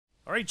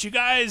All right, you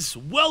guys,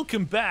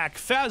 welcome back.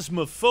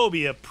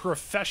 Phasmophobia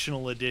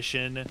Professional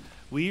Edition.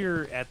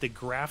 We're at the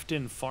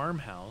Grafton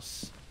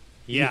Farmhouse.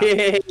 Yeah.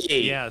 Yay!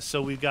 Yeah,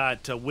 so we've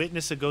got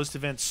Witness a Ghost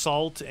Event,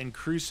 Salt, and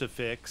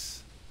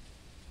Crucifix.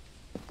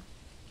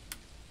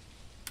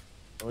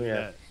 Oh,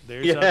 yeah.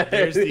 There's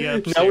the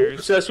upstairs. Now we're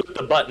obsessed with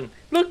the button.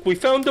 Look, we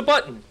found the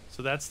button.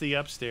 So that's the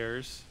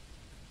upstairs,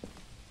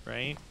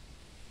 right?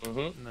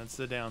 Mm-hmm. And that's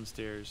the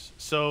downstairs.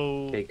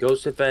 So... Okay,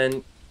 Ghost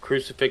Event,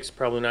 Crucifix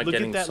probably not look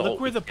getting at that. salt. Look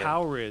where the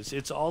power is.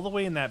 It's all the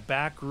way in that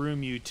back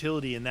room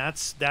utility, and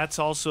that's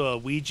also a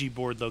Ouija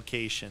board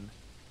location.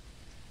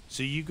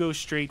 So you go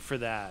straight for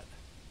that.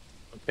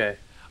 Okay.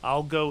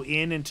 I'll go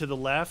in and to the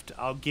left.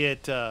 I'll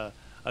get a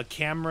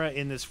camera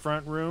in this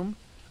front room.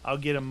 I'll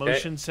get a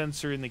motion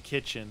sensor in the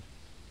kitchen.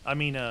 I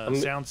mean, a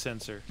sound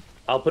sensor.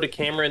 I'll put a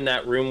camera in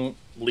that room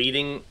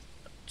leading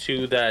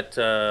to that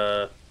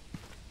the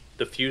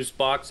fuse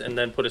box, and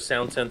then put a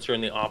sound sensor in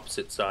the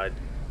opposite side.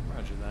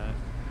 Roger that.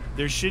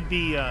 There should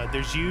be.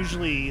 There's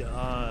usually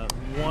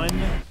one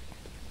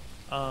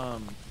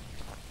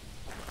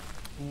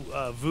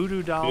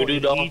voodoo doll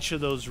in each of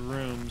those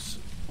rooms.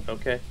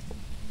 Okay.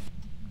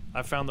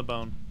 I found the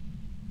bone.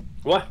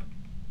 What?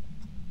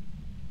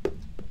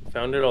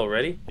 Found it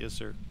already? Yes,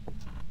 sir.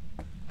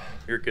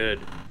 You're good.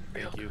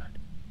 Thank you.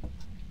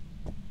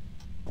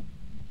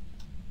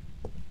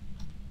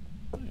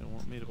 You don't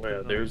want me to put it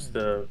on there's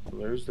there.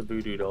 the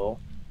voodoo doll.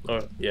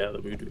 Oh yeah, the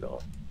voodoo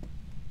doll.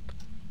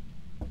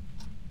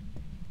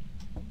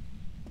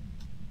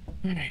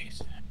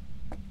 Nice.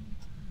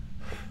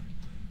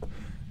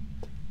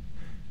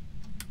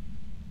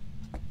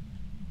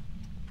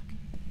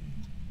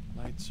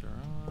 Lights are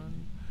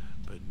on,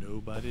 but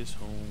nobody's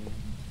home.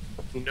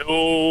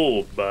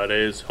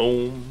 Nobody's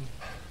home.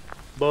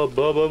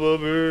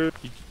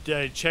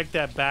 Check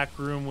that back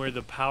room where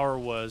the power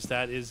was.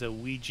 That is a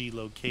Ouija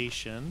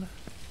location.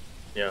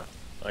 Yeah,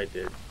 I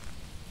did.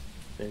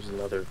 There's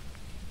another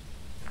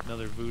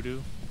voodoo.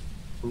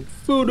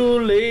 Voodoo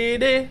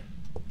lady.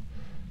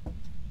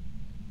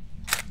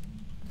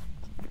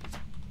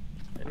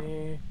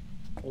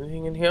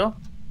 Anything in here?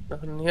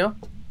 Nothing in here?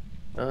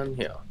 Nothing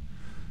here.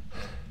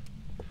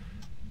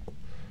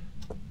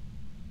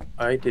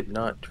 I did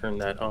not turn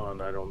that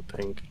on, I don't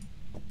think.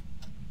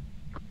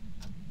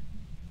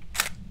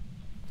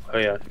 Oh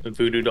yeah, the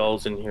voodoo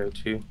doll's in here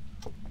too.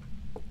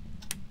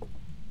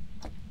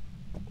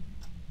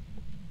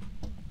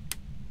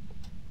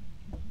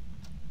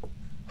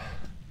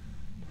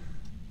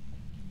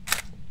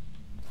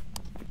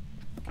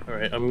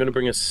 Alright, I'm gonna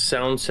bring a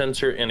sound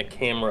sensor and a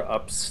camera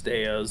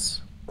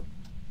upstairs.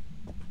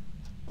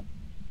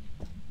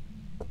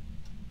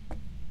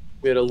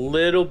 We had a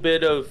little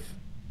bit of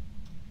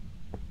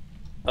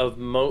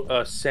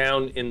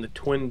sound in the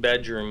twin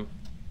bedroom,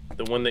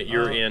 the one that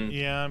you're in.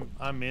 Yeah,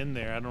 I'm in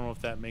there. I don't know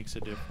if that makes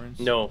a difference.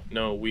 No,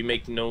 we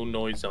make no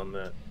noise on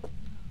that.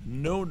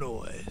 No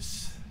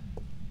noise.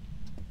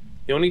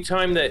 The only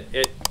time that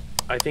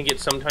I think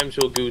it sometimes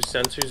will go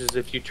sensors is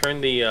if you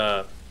turn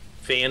the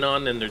fan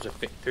on and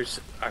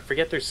I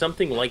forget, there's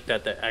something like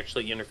that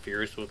actually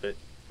interferes with it.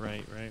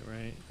 Right.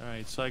 All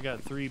right, so I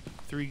got three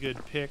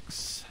good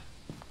picks.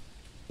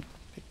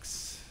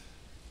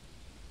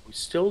 We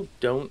still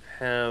don't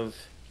have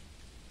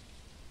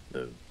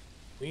the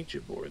Ouija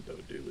board though,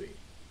 do we?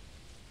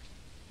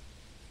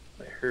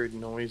 I heard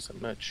noise, I'm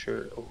not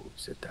sure. Oh,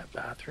 is it that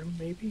bathroom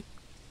maybe?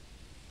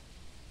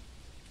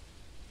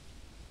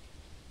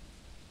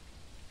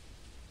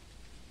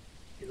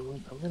 You know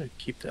what, I'm gonna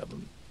keep that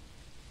one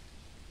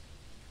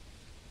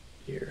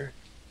here.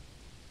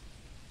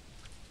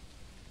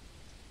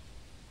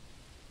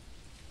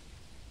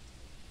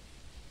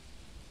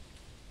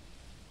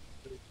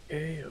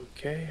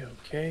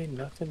 Okay.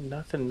 Nothing.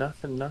 Now,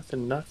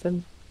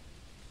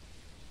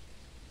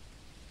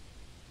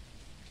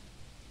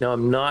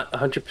 I'm not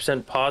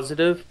 100%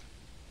 positive,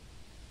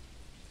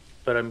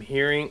 but I'm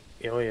hearing...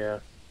 oh, yeah.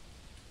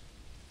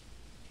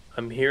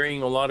 I'm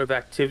hearing a lot of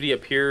activity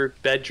up here.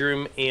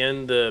 Bedroom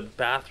and the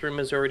bathroom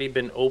has already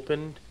been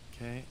opened.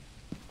 Okay.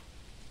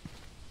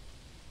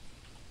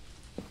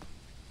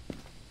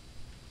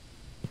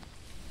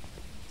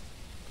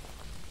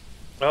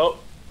 Oh,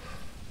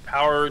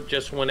 power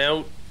just went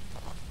out.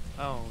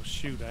 Oh,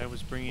 shoot. I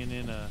was bringing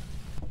in a...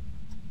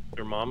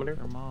 thermometer?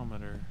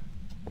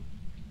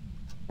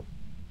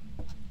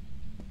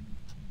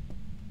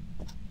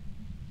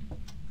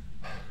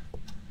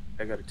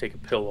 I gotta take a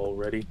pill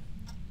already.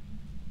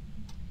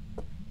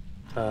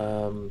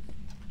 I'm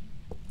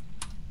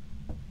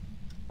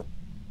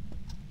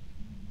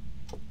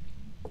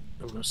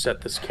gonna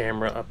set this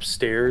camera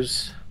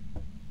upstairs.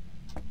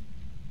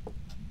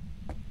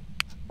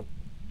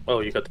 Oh,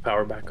 you got the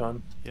power back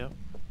on? Yep.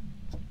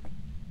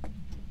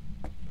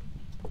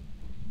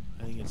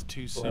 I think it's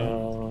too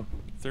soon.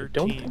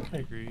 13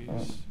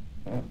 degrees.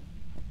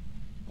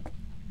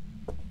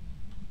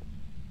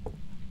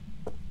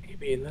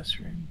 Maybe in this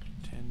room.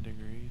 10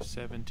 degrees,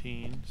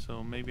 17.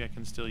 So maybe I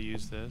can still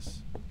use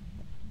this.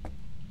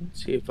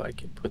 Let's see if I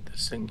can put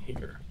this thing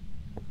here.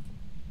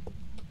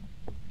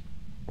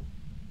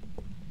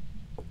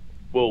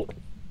 Whoa.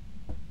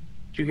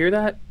 Did you hear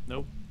that?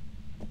 Nope.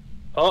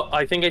 Oh,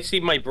 I think I see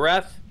my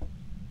breath.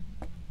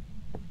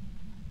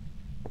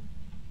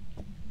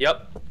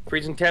 Yep.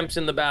 Freezing temps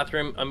in the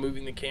bathroom. I'm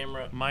moving the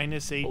camera.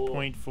 Minus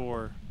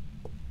 8.4.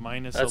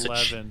 Minus That's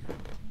 11.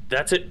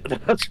 That's it.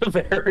 That's a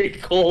very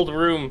cold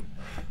room.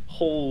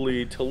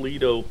 Holy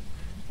Toledo.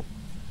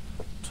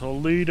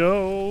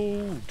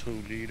 Toledo.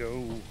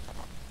 Toledo.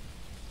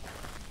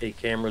 8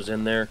 cameras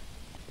in there.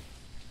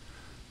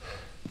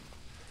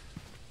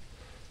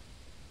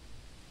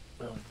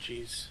 Oh,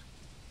 jeez.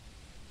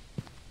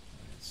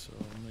 So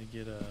I'm gonna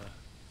get a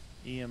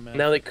EMF.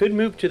 Now they could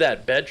move to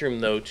that bedroom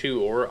though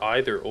too, or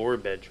either or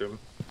bedroom.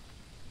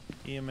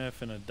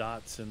 EMF and a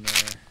dots in there.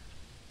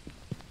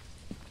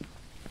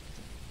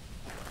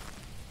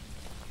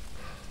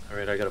 All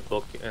right, I got a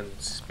book and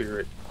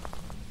spirit.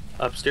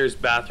 Upstairs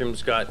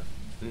bathroom's got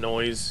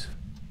noise.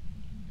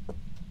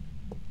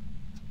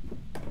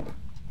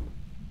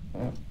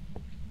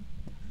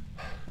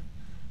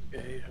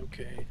 Okay,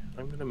 okay.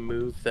 I'm gonna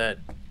move that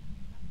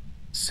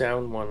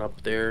sound one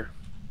up there.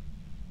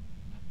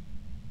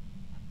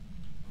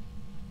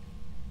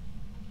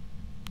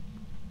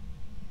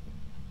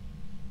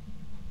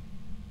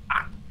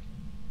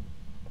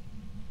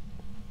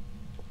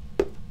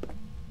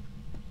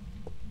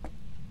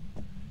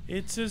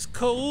 It's as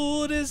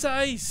cold as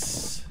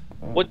ice.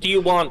 What do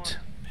you want?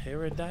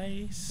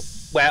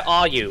 Paradise. Where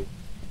are you?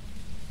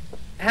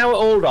 How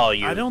old are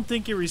you? I don't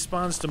think it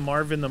responds to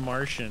Marvin the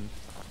Martian.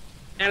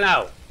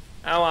 Hello.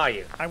 How are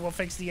you? I will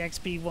fix the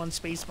XP1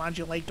 space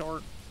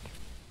modulator.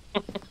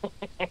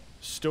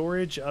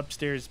 Storage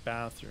upstairs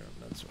bathroom.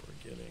 That's what we're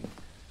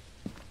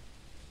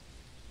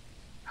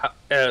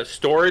getting.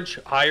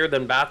 Storage higher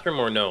than bathroom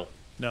or no?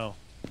 No.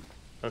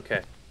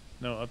 Okay.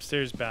 No,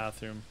 upstairs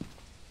bathroom.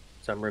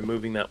 So I'm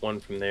removing that one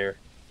from there.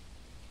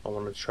 I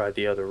want to try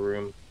the other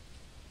room.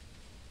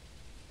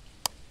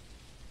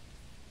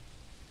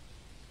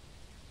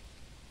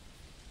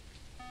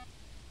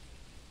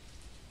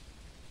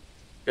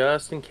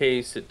 Just in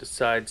case it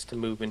decides to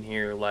move in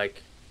here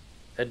like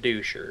a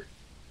doucher.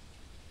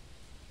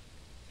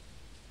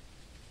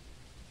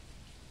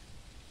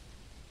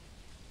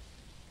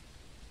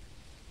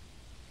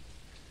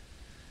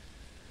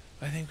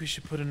 I think we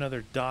should put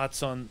another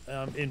dots on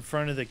in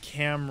front of the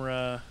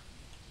camera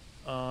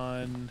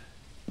on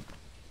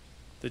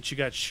that you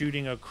got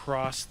shooting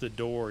across the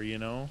door, you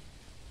know?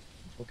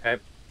 Okay.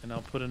 And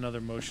I'll put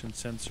another motion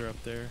sensor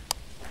up there.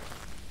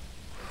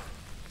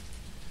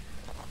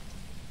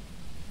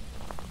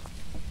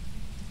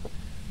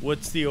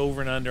 What's the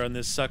over and under on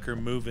this sucker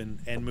moving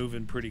and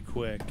moving pretty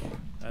quick?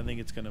 I think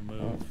it's gonna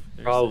move.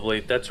 Probably.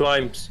 That's why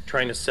I'm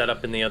trying to set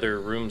up in the other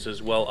rooms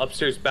as well.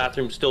 Upstairs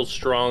bathroom still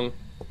strong.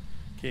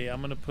 Okay,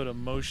 I'm gonna put a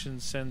motion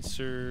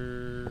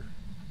sensor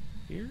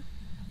here.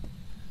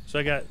 So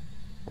I got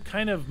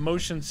kind of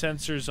motion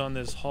sensors on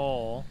this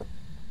hall.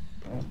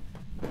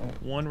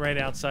 One right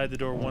outside the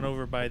door, one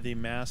over by the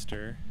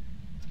master.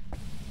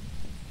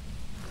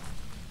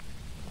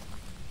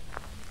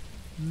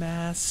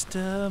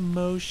 Master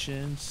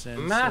motion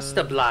sensor.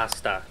 Master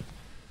Blaster.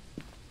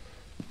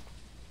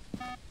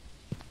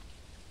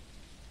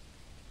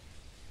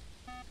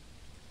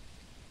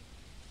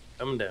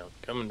 Coming down,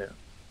 coming down.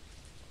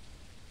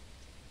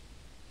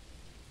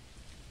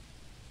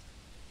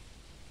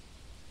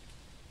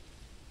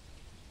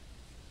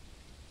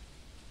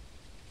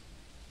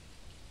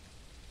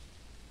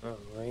 All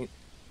right.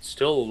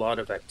 Still a lot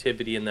of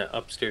activity in that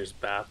upstairs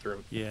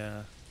bathroom.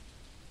 Yeah.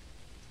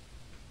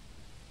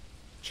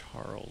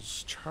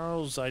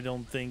 Charles, I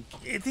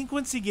think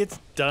once he gets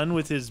done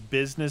with his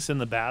business in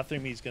the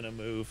bathroom, he's gonna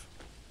move.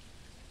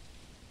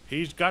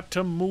 He's got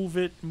to move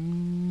it.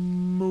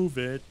 Move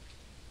it.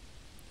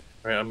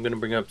 All right, I'm gonna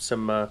bring up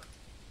some.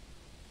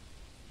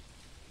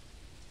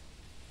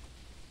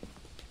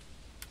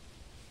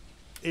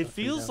 It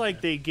feels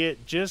like they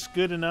get just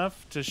good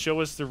enough to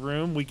show us the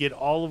room. We get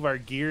all of our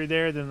gear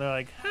there, then they're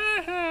like,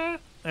 ha ha,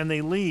 and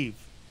they leave.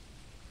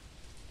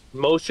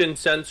 Motion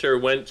sensor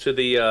went to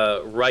the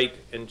right,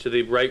 into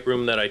the right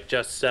room that I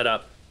just set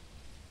up.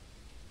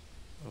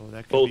 Oh,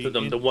 that could Both be of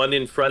them. The one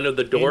in front of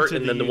the door,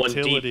 and then the one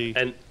utility. deep.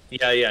 And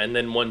yeah, and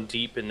then one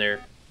deep in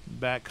there.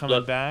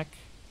 Coming back.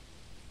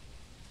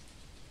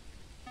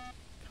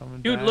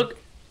 Dude, back. look.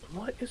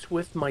 What is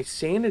with my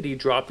sanity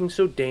dropping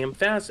so damn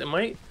fast? Am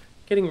I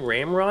getting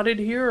ramrodded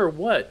here or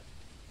what?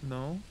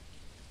 No.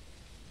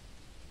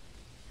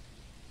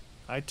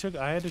 I had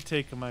to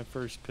take my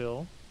first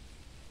pill.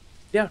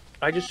 Yeah,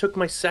 I just took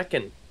my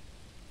second.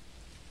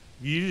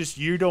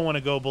 You don't want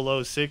to go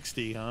below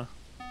 60, huh?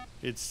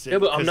 Yeah,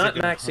 but I'm not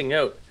maxing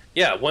out.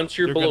 Yeah, once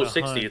you're below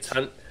 60,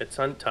 hunt. it's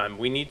hunt time.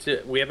 We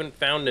haven't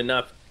found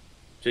enough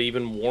to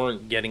even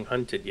warrant getting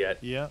hunted yet.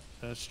 Yeah,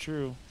 that's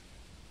true.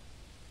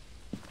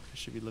 I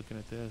should be looking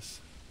at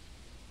this.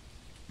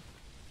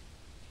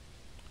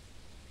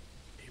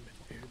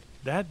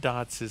 That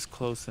dots is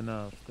close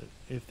enough that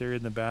if they're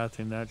in the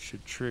bathroom, that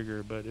should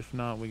trigger. But if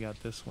not, we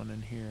got this one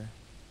in here.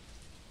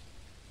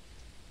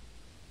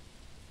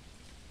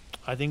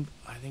 I think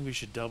we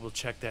should double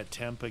check that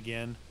temp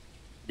again.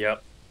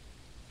 Yep.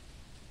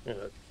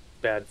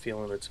 Bad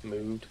feeling it's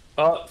moved.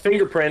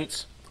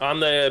 Fingerprints on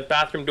the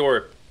bathroom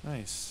door.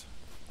 Nice.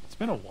 It's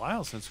been a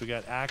while since we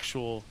got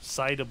actual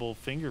citable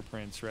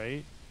fingerprints,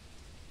 right?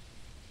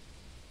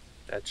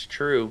 That's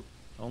true.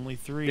 Only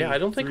 3. Yeah, I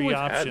don't think 3 we've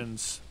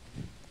options.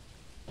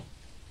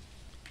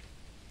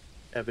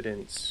 Had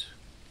evidence.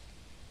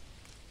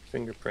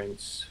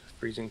 Fingerprints.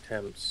 Freezing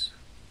temps.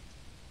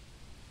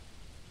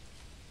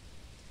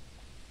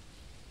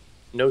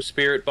 No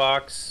spirit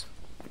box.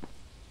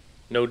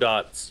 No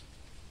dots.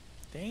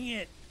 Dang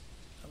it.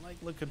 I like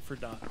looking for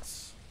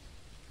dots.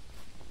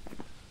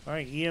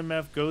 Alright,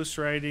 EMF, ghost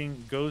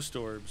writing, ghost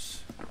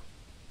orbs.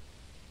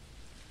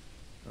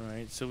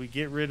 Alright, so we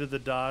get rid of the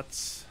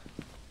dots.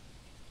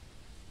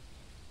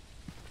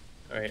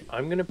 Alright,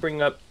 I'm going to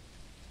bring up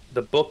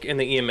the book and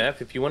the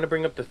EMF. If you want to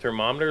bring up the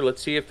thermometer,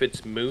 let's see if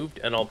it's moved,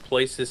 and I'll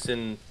place this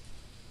in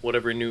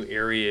whatever new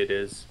area it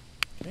is.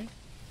 Okay.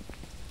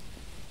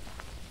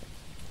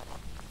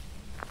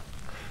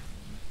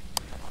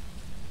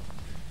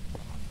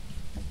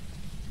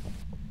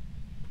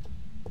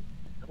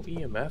 No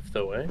EMF,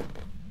 though, eh?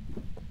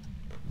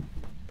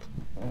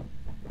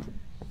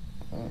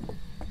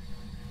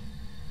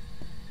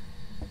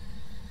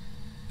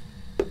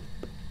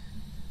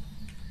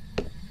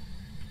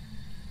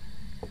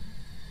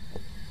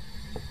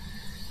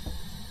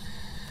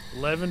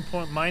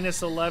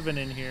 Minus 11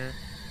 in here.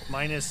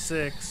 Minus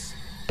 6.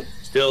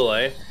 Still,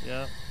 eh?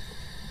 Yep.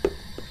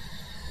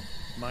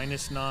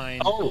 Minus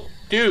 9. Oh,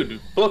 dude,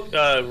 book,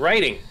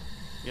 writing.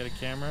 You got a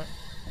camera?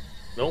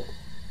 Nope.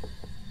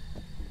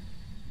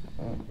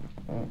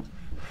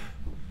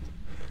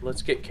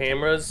 Let's get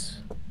cameras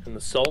and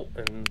the salt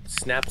and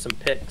snap some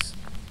pics.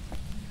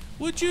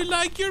 Would you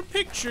like your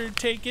picture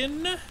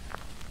taken?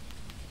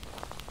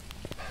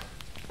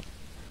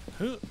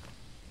 Huh.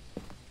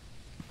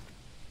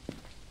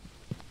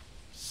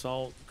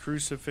 Salt,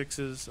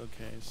 crucifixes.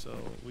 Okay, so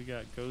we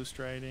got ghost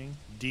writing.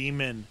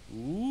 Demon.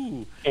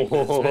 Ooh. There's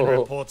been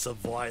reports of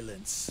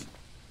violence.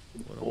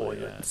 What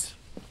am I at?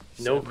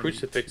 No 72.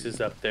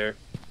 crucifixes up there.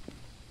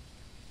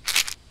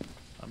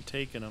 I'm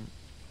taking them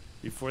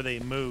before they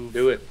move.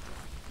 Do it.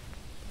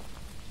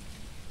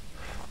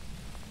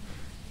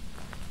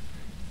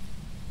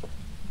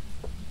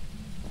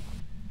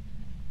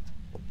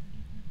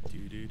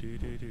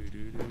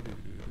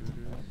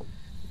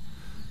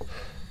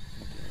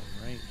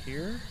 Right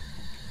here.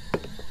 I'm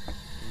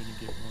gonna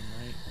get one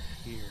right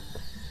here.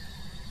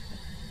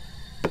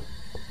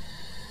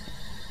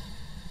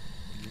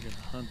 You're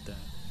gonna hunt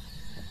that.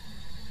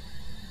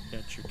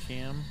 Got your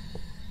cam.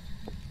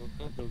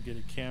 Go get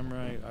a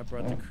camera. I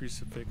brought the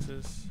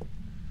crucifixes.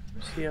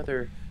 Where's the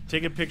other?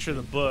 Take a picture of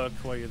the book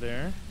while you're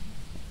there.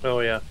 Oh,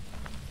 yeah.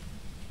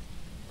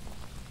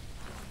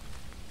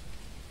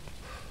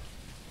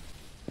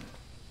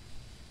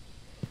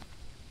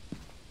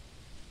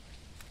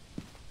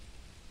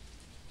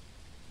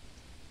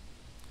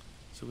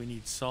 So we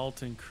need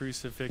salt and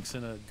crucifix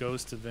and a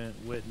ghost event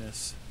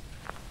witness.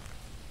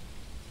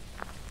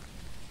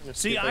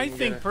 See, I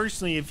think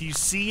personally, if you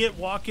see it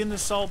walk in the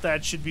salt,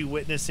 that should be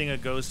witnessing a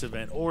ghost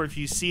event. Or if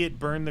you see it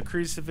burn the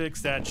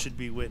crucifix, that should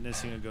be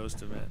witnessing a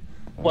ghost event.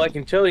 Well, I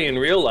can tell you in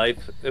real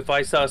life, if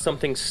I saw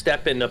something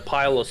step in a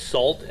pile of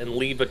salt and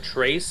leave a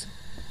trace,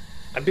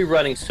 I'd be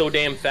running so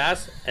damn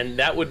fast, and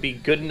that would be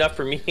good enough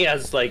for me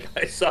as, like,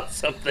 I saw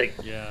something.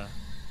 Yeah.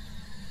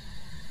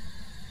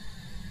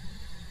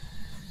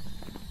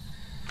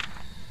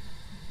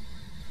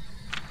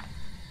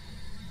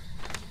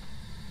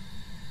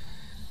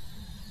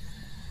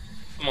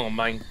 Come on,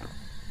 man.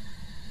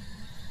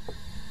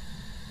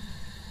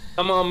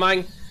 Come on,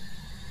 man.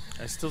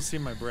 I still see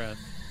my breath.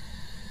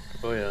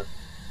 Oh, yeah.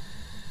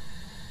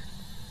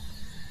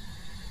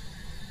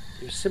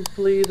 You're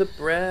simply the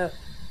breath.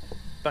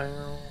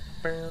 Bow,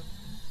 bow,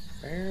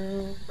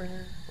 bow, bow.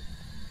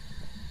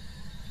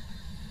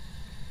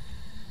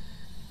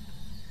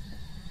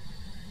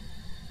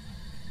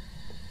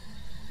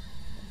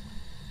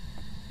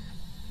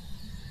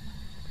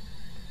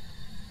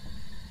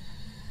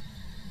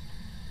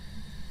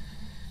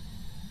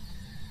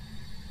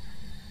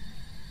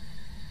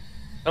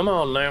 Come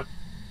on now.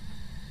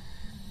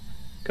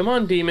 Come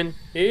on, demon.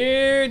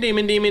 Here,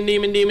 demon, demon,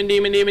 demon, demon,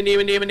 demon, demon,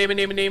 demon, demon, demon,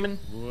 demon, demon.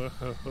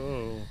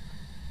 Whoa.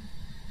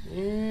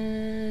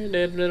 Here,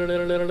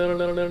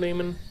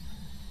 demon.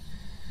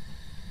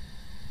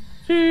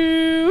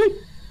 Shoo-wee.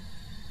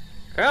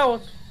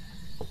 Cows.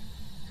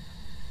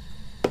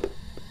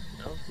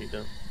 No, you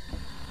don't.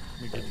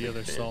 Let me get the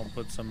other salt and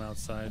put some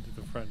outside at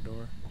the front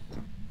door.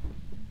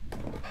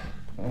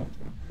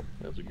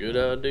 That's a good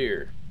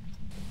idea.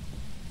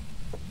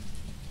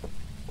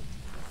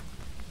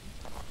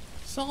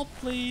 Salt,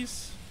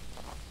 please.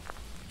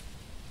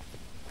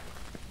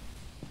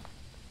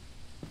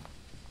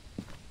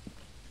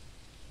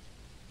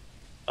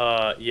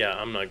 Yeah,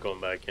 I'm not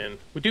going back in.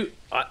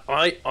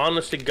 I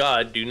honest to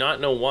God, do not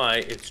know why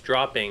it's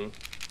dropping.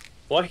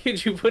 Why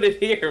did you put it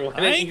here? Why I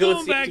didn't ain't you go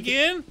going see back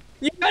in.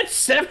 You got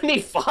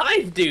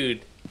 75,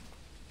 dude.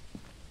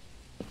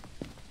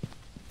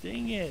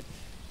 Dang it.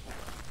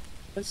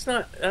 That's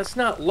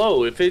not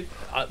low. If it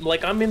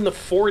like I'm in the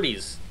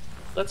 40s,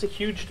 that's a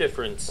huge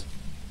difference.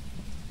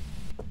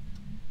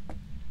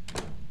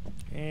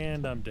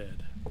 And I'm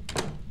dead.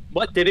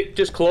 What, did it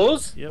just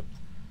close? Yep.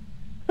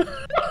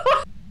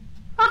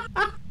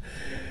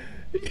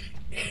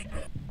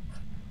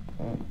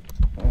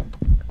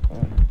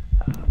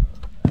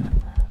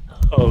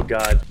 Oh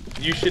god,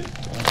 you should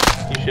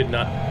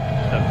not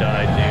have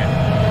died, dude.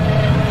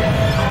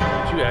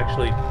 Did you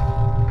actually?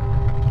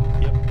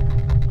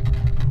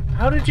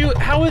 Yep.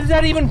 How is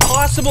that even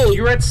possible?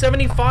 You're at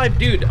 75,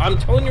 dude. I'm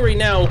telling you right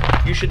now,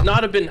 you should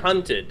not have been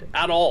hunted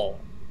at all.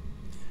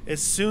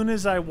 As soon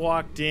as I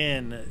walked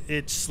in,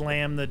 it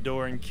slammed the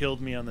door and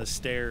killed me on the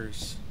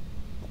stairs.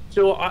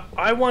 So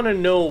I want to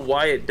know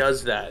why it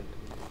does that.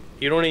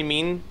 You know what I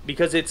mean?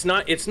 Because it's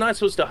not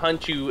supposed to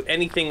hunt you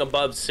anything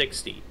above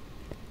 60.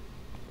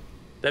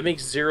 That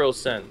makes 0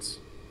 sense.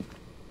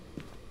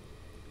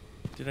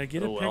 Did I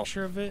get a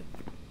picture of it?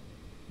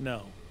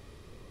 No.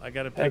 I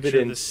got a picture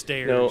Evidence. of the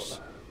stairs.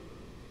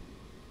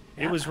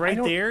 No. It was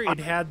right there. It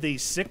had the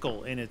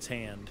sickle in its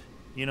hand.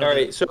 You know. All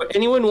right. So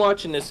anyone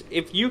watching this,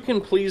 if you can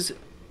please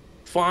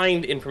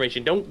find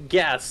information, don't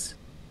guess,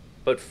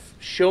 but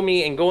show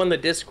me and go on the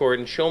Discord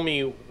and show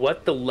me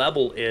what the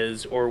level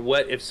is, or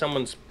what if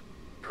someone's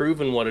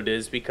proven what it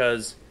is,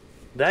 because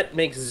that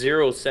makes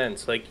 0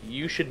 sense. Like,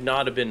 you should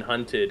not have been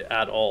hunted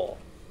at all.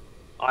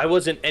 I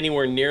wasn't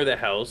anywhere near the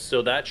house,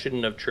 so that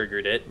shouldn't have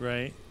triggered it.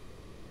 Right.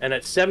 And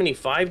at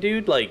 75,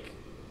 dude, like,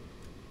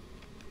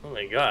 oh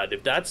my god,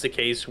 if that's the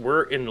case,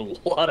 we're in a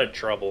lot of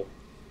trouble.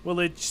 Well,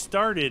 it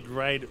started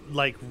right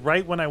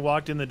when I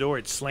walked in the door.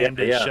 It slammed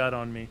it shut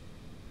on me.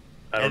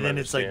 And then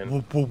understand. It's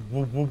like, whoop, whoop,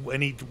 whoop, whoop,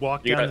 and he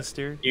walked down the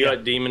stairs. You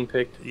got demon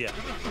picked? Yeah.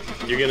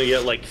 You're gonna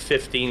get like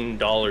 $15.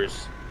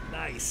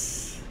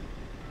 Nice.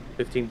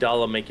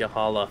 $15 make you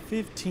holla.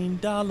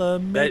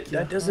 $15 make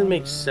That doesn't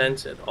make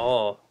sense at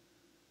all.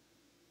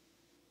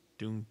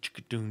 Doon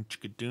chicka doon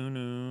chicka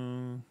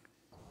doon.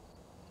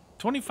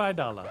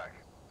 $25.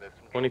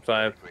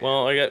 25.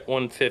 Well, I got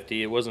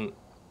 150. It wasn't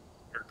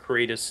our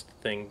greatest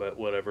thing, but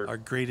whatever. Our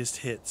greatest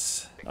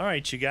hits. All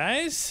right, you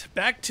guys.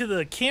 Back to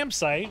the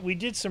campsite. We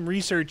did some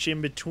research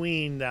in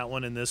between that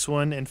one and this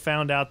one and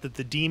found out that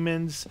the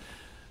demon's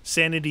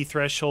sanity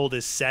threshold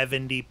is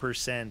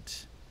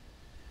 70%.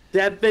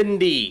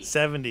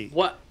 70.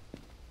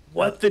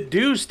 What the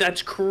deuce?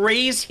 That's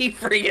crazy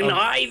friggin'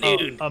 high,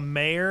 dude. A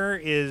mayor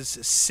is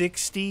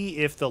 60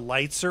 if the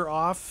lights are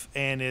off,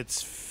 and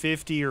it's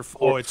 50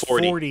 it's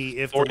 40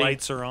 if the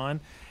lights are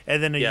on.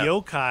 And then a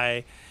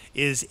yokai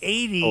is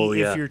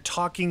 80 if you're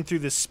talking through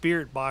the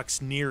spirit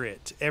box near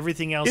it.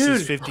 Everything else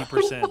is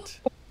 50%.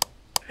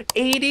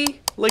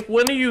 80? Like,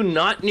 when are you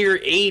not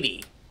near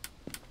 80?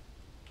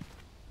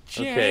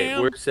 Jam. Okay,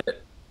 where's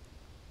it?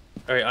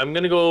 Alright, I'm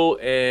gonna go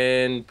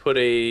and put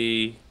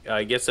a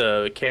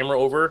camera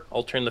over.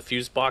 I'll turn the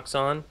fuse box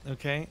on.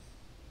 Okay.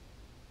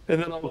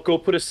 And then I'll go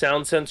put a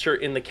sound sensor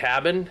in the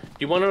cabin. Do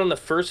you want it on the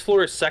first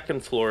floor or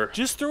second floor?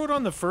 Just throw it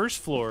on the first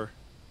floor.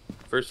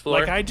 First floor?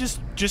 Like, I just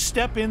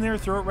step in there,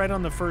 throw it right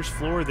on the first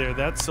floor there.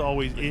 That's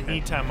always,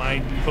 anytime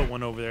I put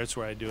one over there, that's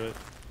where I do it.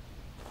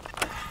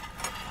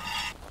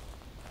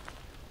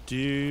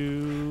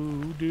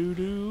 Do, do,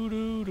 do,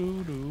 do,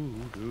 do, do,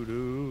 do,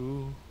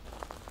 do.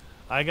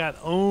 I got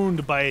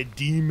owned by a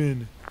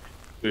demon.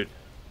 Dude.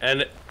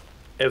 And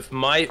if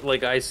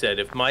like I said,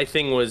 if my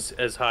thing was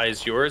as high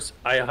as yours,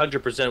 I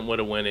 100% would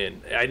have went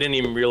in. I didn't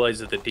even realize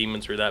that the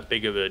demons were that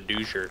big of a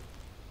doucher.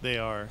 They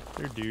are.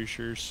 They're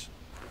douchers.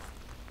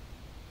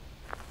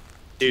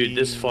 Dude,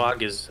 this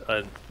fog is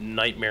a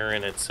nightmare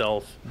in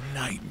itself.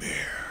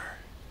 Nightmare.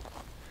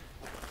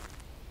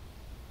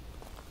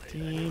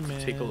 Demon.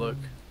 Take a look.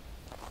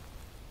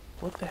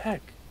 What the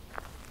heck?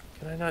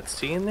 Can I not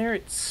see in there?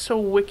 It's so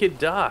wicked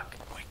dark.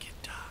 Wicked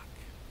dark.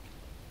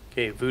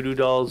 Okay, voodoo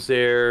doll's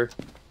there.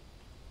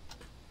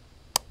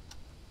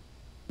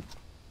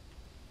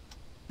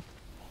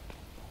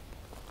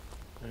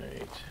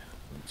 Alright,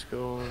 let's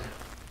go.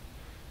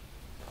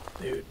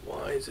 Dude,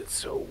 why is it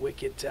so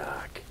wicked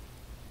dark?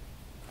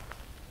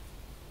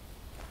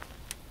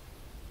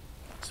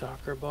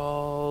 Soccer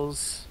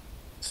balls.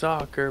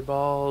 Soccer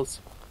balls.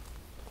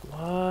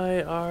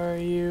 Why are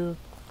you...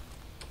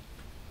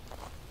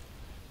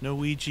 No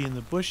Ouija in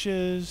the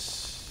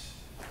bushes.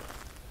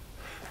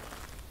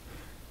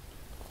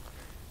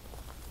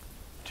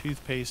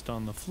 Toothpaste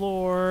on the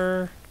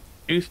floor.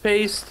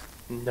 Toothpaste?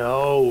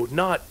 No,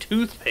 not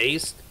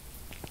toothpaste.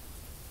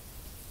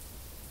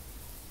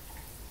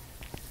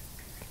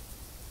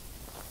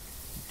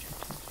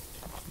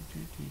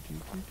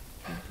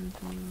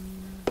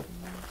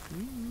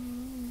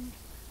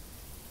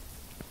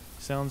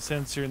 Sound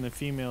sensor in the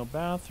female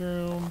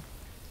bathroom.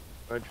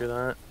 Roger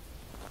that.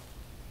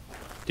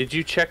 Did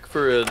you check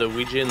for the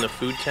Ouija in the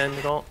food tent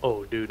at all?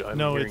 Oh, dude, I'm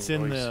No, hearing it's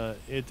in noise.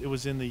 it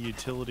was in the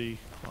utility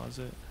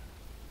closet.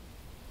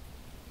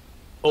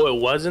 Oh,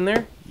 it was in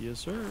there? Yes,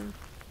 sir.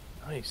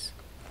 Nice.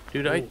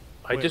 Dude, Oh,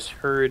 I just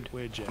heard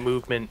where'd you-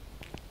 movement.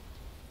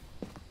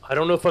 I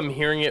don't know if I'm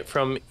hearing it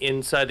from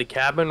inside the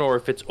cabin or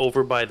if it's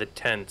over by the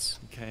tents.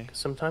 Okay.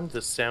 Sometimes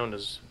the sound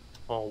is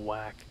all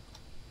whack.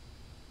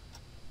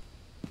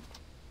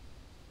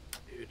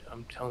 Dude,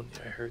 I'm telling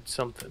you, I heard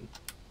something.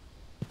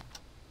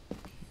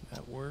 Okay,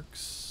 that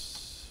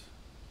works.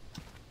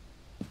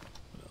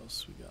 What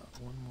else we got?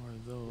 One more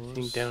of those.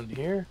 Anything down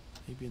here?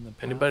 Maybe in the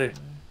Anybody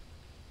pathway.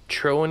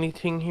 throw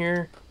anything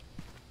here?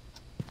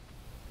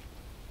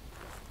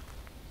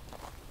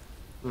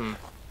 Hmm.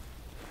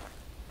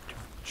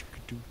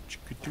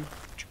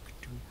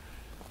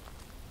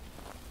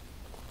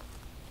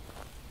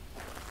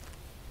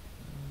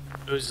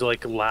 It was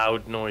like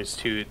loud noise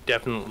too.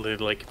 Definitely,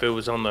 like if it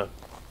was on the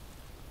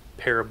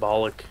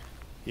parabolic,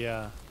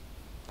 Yeah.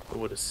 it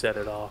would have set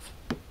it off.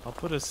 I'll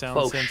put a sound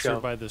Close sensor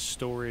shove. by the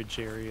storage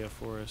area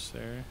for us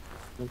there.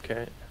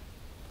 Okay.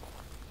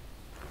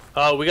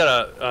 Oh, we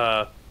got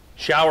a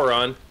shower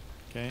on.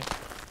 Okay.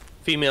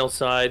 Female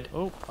side.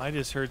 Oh, I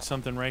just heard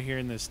something right here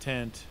in this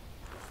tent.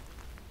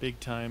 Big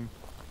time.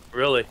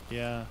 Really?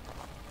 Yeah.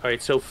 All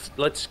right, so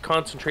let's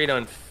concentrate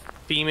on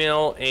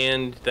female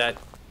and that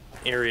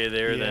area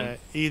there Yeah, then.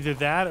 either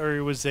that or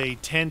it was a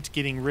tent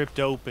getting ripped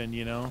open,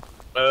 you know?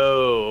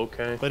 Oh,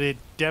 okay. But it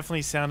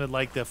definitely sounded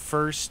like the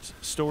first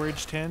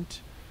storage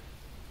tent.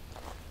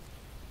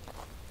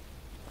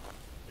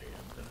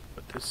 I'm gonna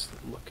put this,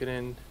 look it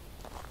in.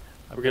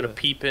 I've We're gonna got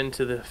a- peep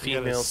into the we got a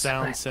female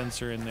sound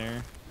sensor in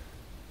there.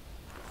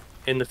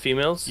 In the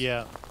females?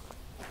 Yeah.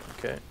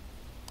 Okay.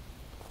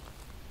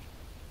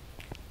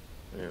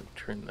 Yeah,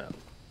 turn that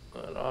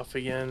off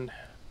again.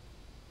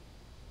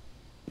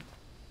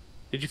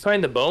 Did you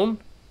find the bone?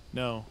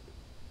 No.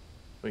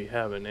 We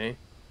haven't, eh?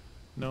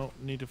 No,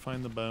 need to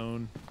find the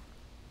bone.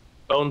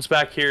 Bone's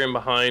back here and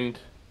behind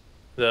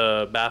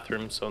the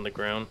bathrooms on the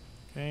ground.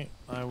 Okay,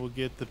 I will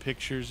get the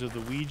pictures of the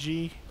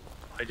Ouija.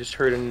 I just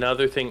heard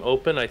another thing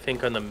open, I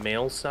think on the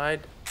male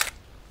side.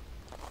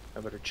 I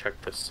better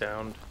check the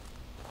sound.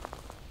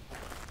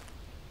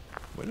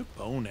 Where the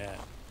bone at?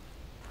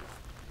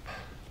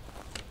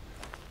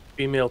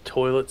 Female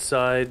toilet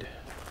side.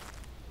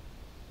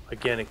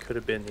 Again, it could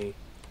have been the...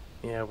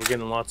 Yeah, we're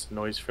getting lots of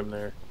noise from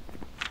there.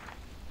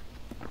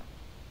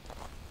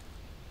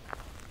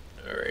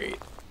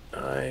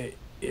 Alright.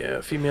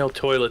 Yeah, female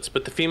toilets.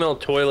 But the female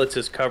toilets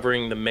is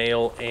covering the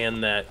male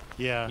and that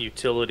Yeah.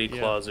 utility Yeah.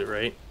 closet,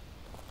 right?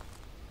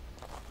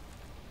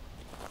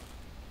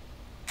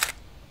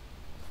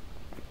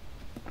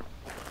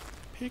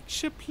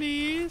 Picture,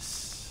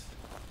 please.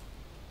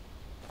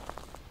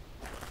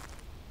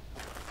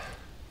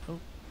 Oh.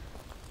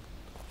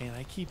 Man,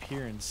 I keep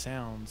hearing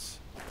sounds.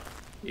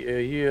 Yeah,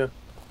 yeah.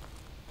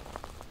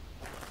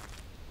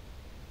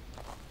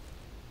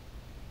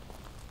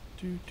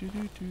 Do, do,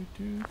 do, do,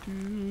 do,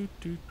 do,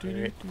 do, do,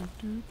 Alright. do,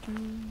 do, do.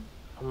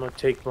 I'm gonna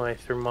take my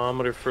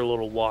thermometer for a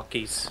little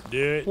walkies. Do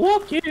it.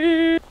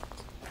 Walkies!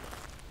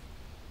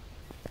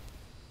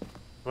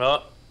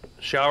 Well,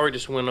 shower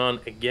just went on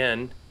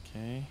again.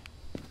 Okay.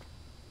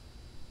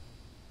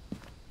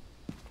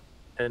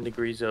 10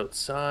 degrees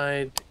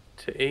outside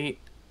to 8,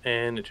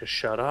 and it just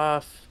shut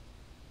off.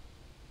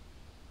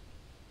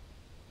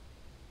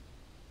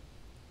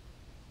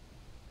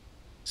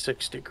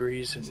 Six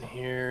degrees in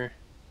here.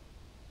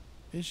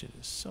 Vision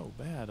is so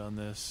bad on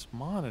this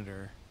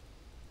monitor.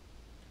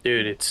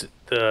 Dude, it's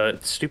the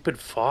stupid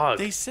fog.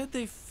 They said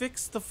they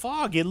fixed the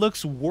fog. It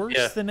looks worse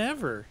Yeah. than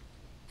ever.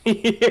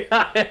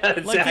 Yeah,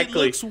 exactly. Like, it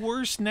looks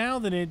worse now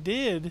than it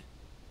did.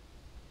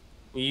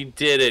 You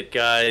did it,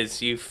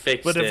 guys. You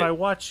fixed But it. if I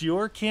watch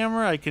your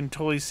camera, I can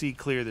totally see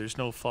clear. There's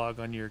no fog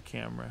on your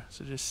camera.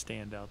 So just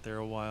stand out there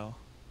a while.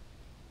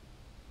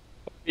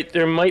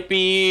 There might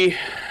be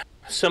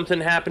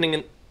something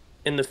happening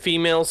in the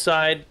female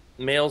side.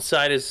 Male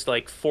side is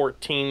like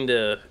 14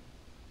 to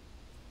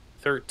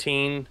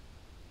 13.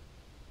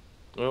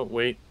 Oh,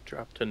 wait.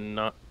 Drop to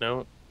not.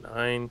 No,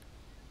 9.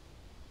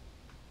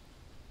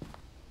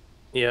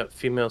 Yeah,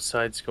 female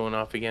side's going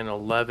off again.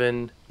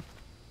 11.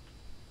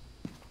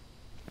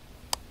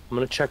 I'm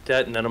going to check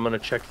that, and then I'm going to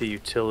check the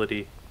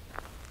utility.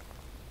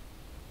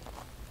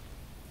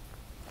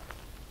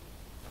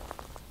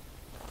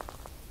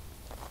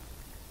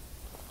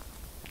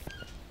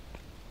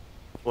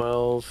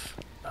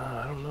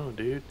 I don't know,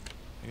 dude.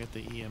 I got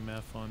the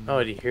EMF on.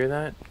 Oh, do you hear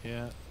that?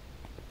 Yeah.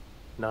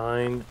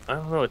 9. I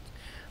don't know. It's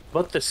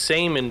about the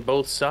same in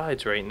both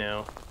sides right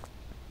now.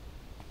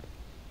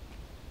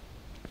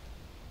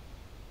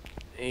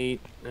 8.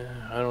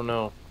 I don't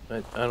know.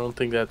 I don't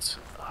think that's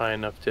high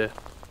enough to...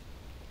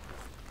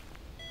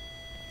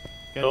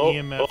 Got Oh,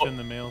 EMF oh. in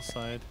the male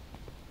side.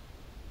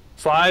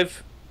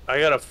 5. I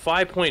got a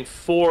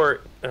 5.4.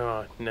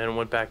 And then it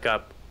went back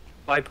up.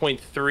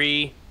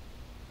 5.3.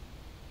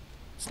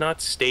 It's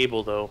not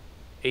stable though.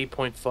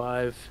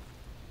 8.5.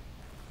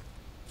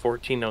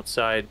 14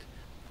 outside.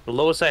 The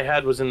lowest I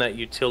had was in that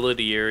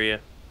utility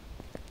area.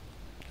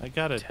 I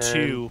got a 10.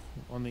 2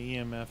 on the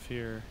EMF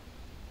here.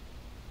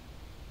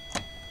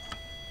 Yeah,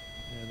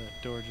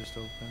 that door just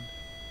opened.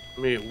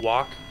 Maybe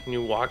walk. Can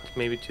you walk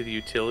maybe to the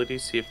utility?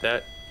 See if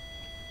that...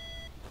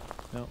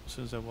 No, as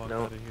soon as I walk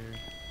No. out of here.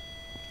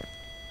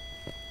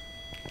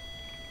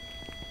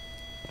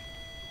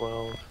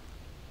 12.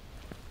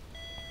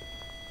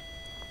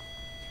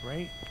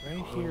 Right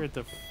here at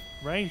the,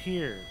 right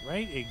here,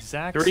 right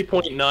exact.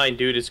 3.9,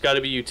 dude. It's got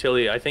to be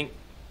utility. I think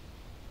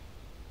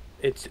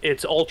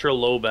it's ultra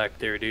low back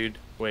there, dude.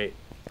 Wait,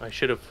 I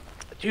should have.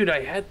 Dude,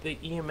 I had the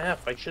EMF.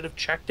 I should have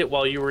checked it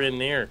while you were in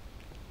there.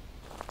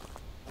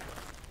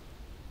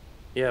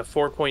 Yeah,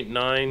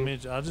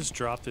 4.9. I'll just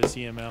drop this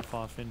EMF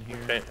off in here.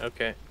 Okay,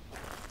 okay.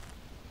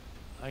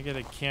 I got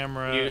a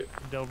camera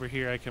over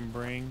here I can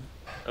bring.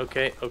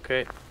 Okay,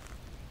 okay.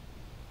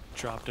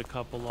 Dropped a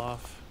couple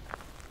off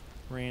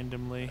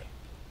randomly.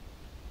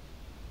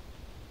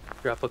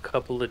 Drop a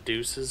couple of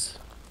deuces.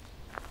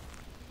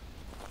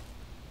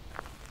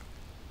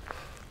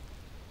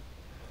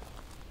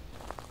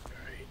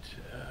 Alright,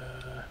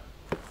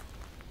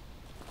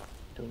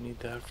 don't need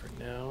that for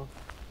now.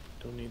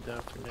 Don't need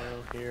that for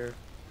now. Here.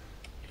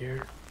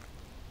 Here.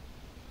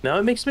 Now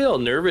it makes me a little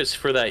nervous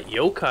for that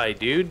yokai,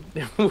 dude.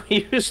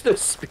 We used the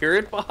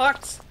spirit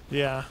box?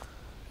 Yeah.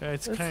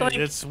 It's kind of,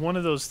 it's one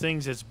of those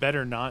things that's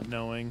better not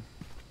knowing.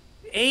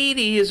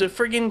 80 is a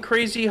friggin'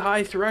 crazy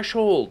high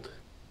threshold.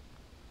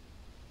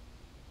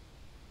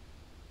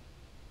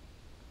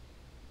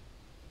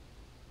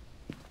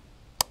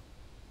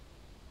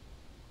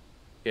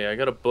 Yeah, I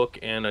got a book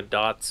and a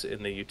dots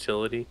in the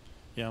utility.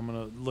 Yeah, I'm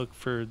gonna look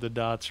for the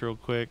dots real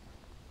quick.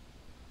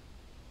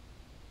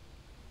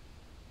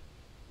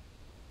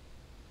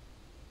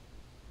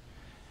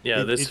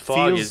 Yeah, this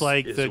fog feels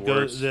like is the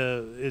worse.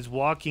 is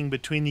walking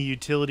between the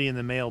utility and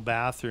the male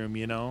bathroom.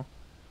 You know,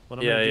 what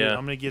I'm gonna do?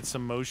 I'm gonna get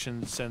some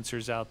motion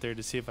sensors out there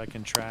to see if I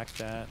can track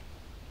that.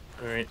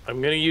 All right,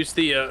 I'm gonna use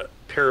the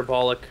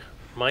parabolic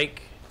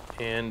mic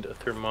and a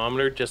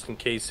thermometer just in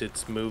case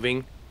it's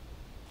moving.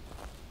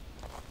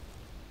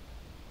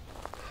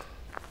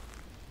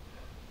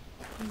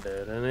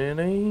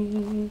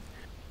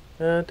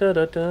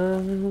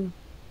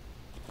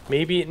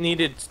 Maybe it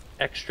needed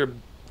extra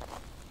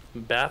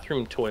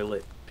bathroom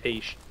toilet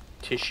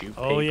tissue paper.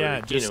 Oh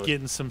yeah, just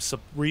getting some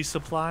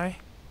resupply.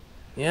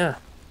 Yeah.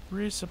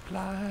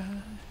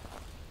 Resupply.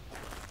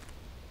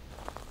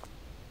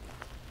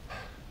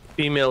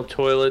 Female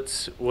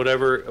toilets,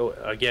 whatever.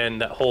 Again,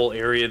 that whole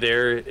area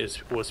there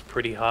was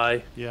pretty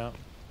high. Yeah.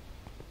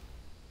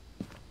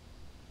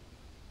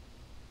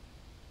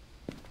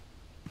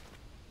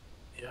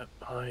 Yep,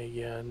 high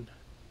again.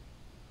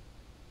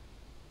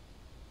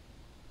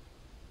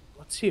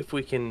 Let's see if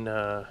we can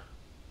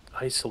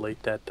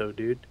isolate that though,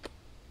 dude.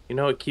 You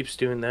know it keeps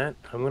doing that?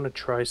 I'm gonna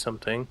try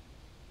something.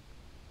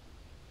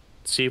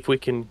 See if we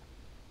can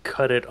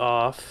cut it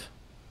off.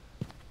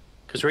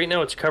 Because right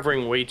now it's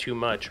covering way too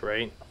much,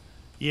 right?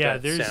 Yeah,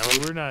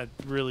 we're not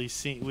really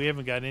seeing, we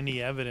haven't got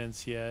any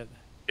evidence yet.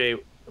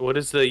 Okay, what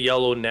is the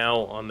yellow now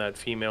on that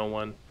female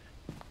one?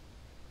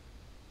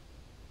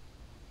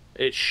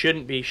 It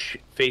shouldn't be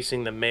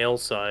facing the male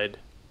side.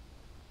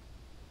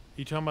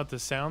 You talking about the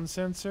sound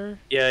sensor?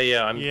 Yeah,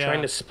 yeah, I'm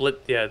trying to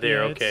split, there,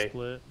 okay. It's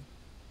split.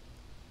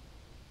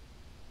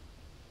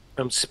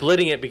 I'm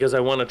splitting it because I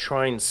want to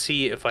try and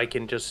see if I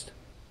can just...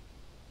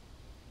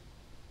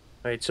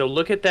 Alright, so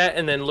look at that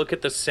and then look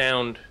at the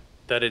sound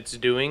that it's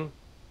doing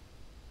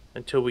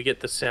until we get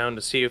the sound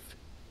to see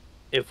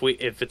if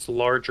it's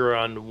larger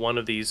on one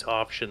of these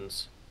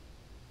options.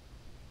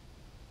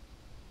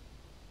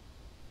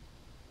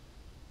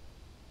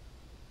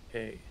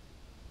 Okay,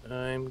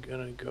 I'm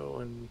gonna go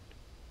and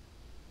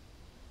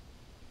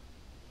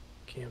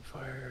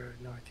campfire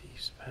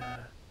northeast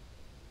path.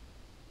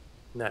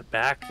 And that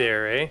back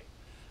there, eh?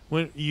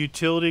 When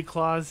utility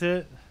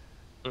closet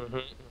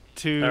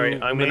to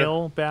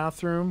male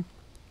bathroom.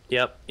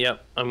 Yep,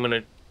 yep. I'm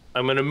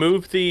gonna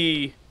move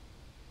the.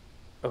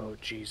 Oh,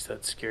 geez,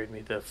 that scared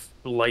me. The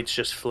lights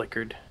just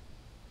flickered.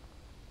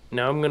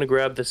 Now I'm gonna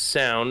grab the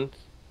sound.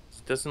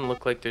 It doesn't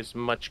look like there's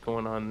much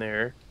going on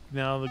there.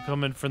 Now they're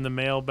coming from the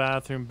male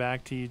bathroom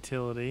back to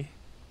utility.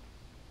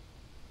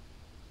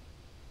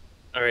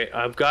 All right,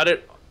 I've got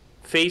it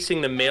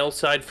facing the male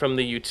side from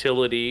the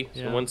utility.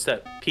 So once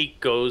that peak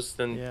goes,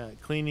 then... Yeah,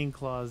 cleaning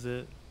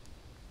closet.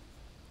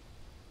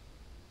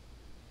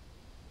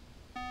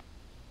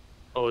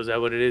 Oh, is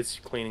that what it is?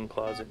 Cleaning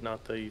closet,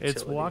 not the utility.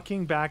 It's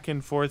walking back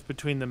and forth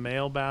between the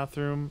male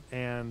bathroom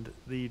and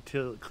the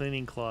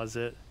cleaning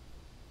closet.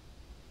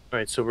 All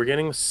right, so we're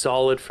getting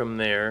solid from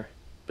there.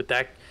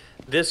 But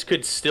this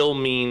could still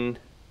mean...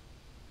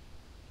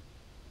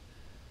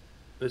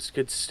 This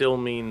could still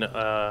mean...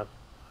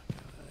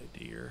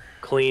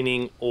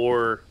 cleaning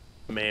or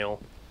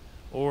male,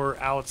 or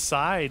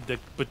outside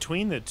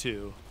between the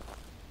two.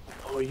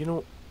 Oh, you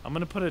know, I'm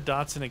gonna put a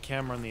dots and a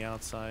camera on the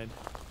outside.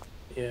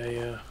 Yeah,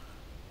 yeah.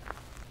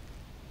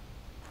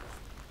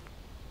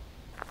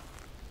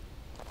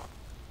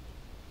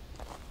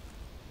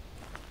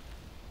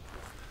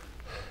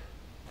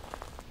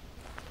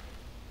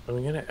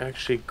 I'm gonna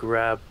actually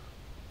grab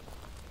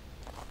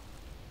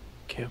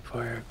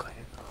campfire,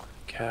 clean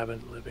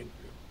cabin, living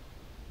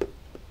room.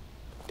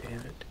 Damn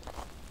it.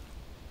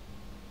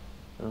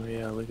 Oh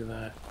yeah, look at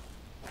that.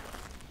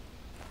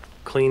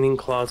 Cleaning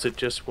closet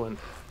just went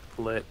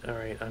lit.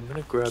 Alright, I'm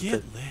gonna grab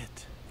Get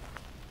lit.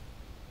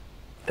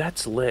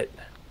 that's lit.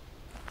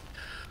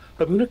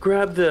 I'm gonna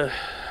grab the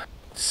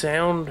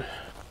sound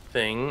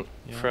thing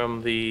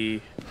from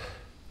the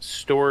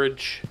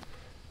storage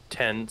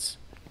tents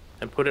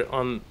and put it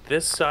on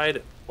this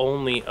side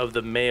only of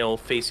the mail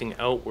facing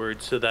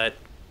outward so that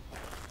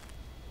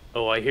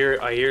I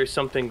hear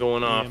something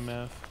going off.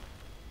 EMF.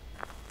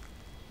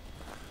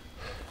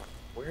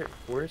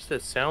 Where's the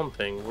sound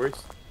thing?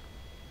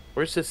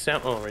 Where's the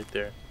sound? Oh, right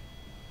there.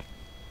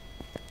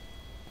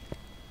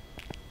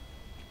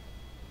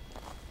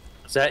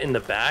 Is that in the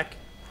back?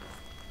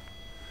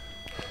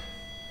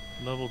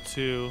 Level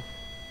 2.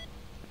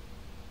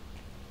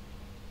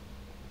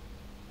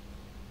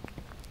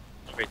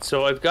 Right,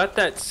 so I've got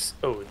that.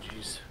 Oh,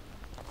 jeez.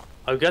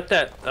 I've got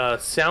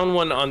that sound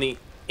one on the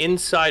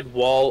inside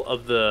wall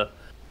of the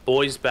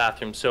boys'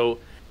 bathroom. So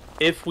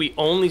if we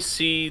only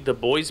see the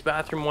boys'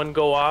 bathroom one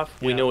go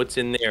off, we know it's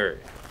in there.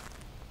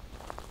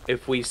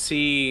 If we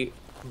see,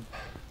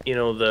 you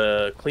know,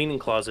 the cleaning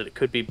closet, it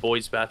could be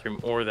boys'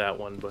 bathroom or that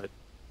one, but.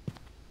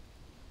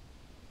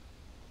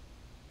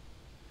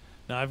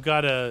 Now I've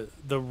got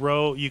the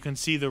row. You can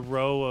see the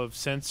row of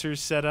sensors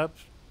set up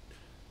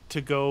to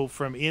go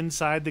from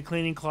inside the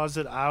cleaning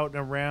closet out and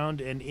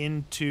around and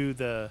into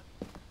the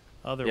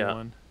other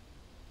one.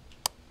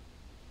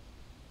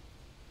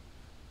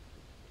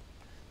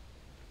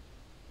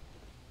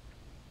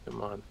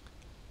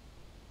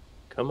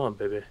 Come on,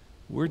 baby.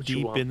 We're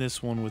deep in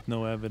this one with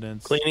no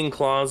evidence. Cleaning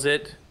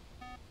closet.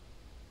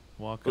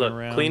 Walking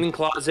around. Cleaning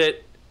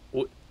closet.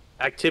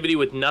 Activity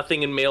with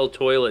nothing in male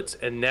toilets,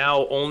 and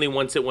now only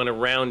once it went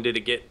around did it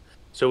get.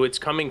 So it's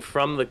coming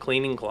from the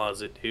cleaning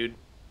closet, dude.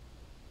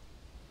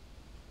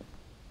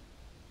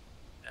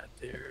 Not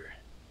there.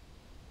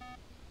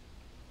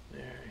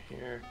 There,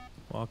 here.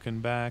 Walking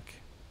back.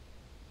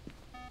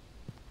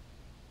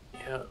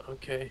 Yeah.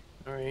 Okay.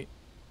 All right.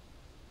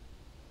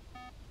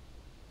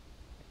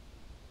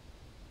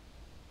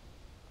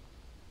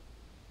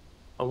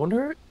 I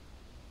wonder,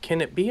 can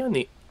it be on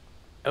the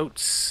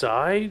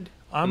outside?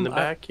 In the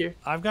back here?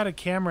 I've got a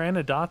camera and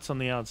a dots on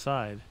the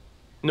outside.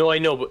 No, I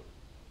know, but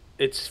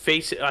it's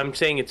facing. I'm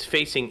saying it's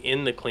facing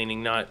in the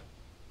cleaning, not.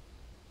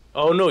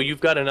 Oh no,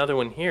 you've got another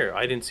one here.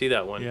 I didn't see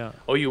that one. Yeah.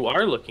 Oh, you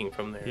are looking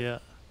from there. Yeah.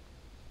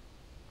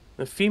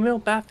 The female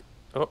bath.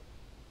 Oh.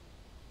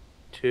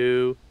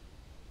 Two.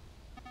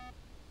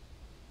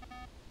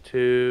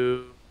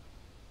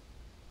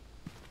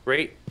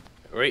 Right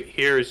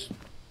here is.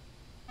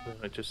 Oh,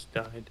 I just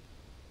died.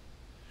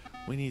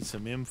 We need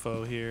some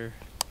info here.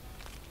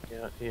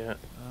 Yeah.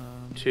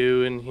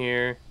 2 in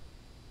here.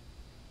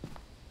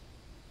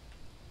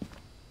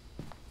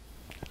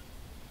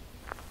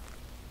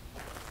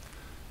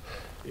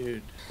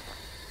 Dude.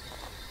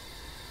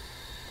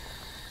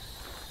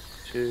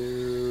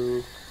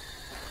 2.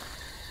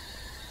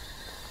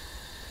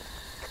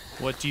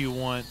 What do you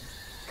want?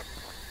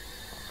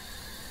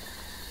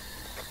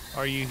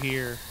 Are you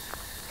here?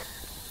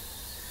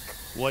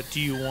 What do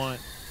you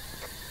want?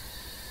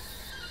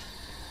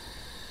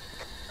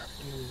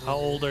 How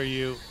old are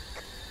you?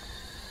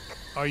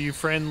 Are you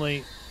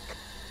friendly?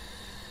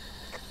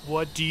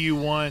 What do you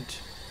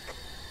want?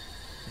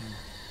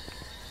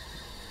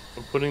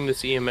 I'm putting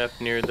this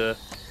EMF near the...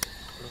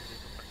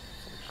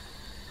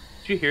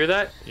 Did you hear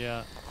that?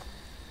 Yeah.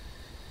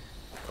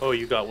 Oh,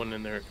 you got one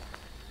in there.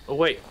 Oh,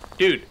 wait.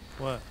 Dude.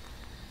 What?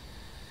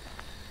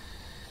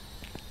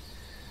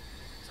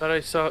 Thought I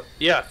saw...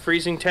 Yeah,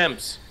 freezing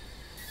temps.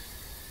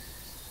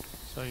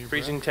 Saw your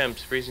freezing breath?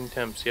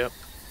 temps, yep.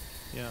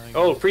 Yeah.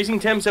 Oh, freezing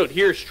temps out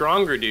here,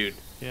 stronger, dude.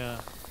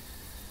 Yeah.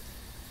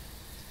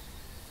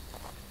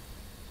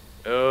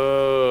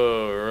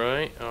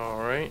 Alright.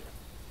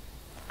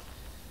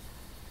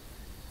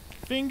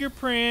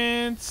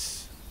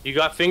 Fingerprints! You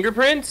got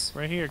fingerprints?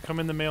 Right here, come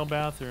in the male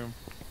bathroom.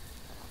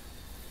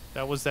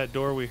 That was that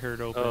door we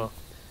heard open. Oh.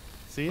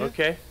 See it?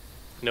 Okay.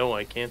 No,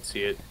 I can't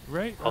see it.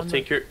 Right. I'll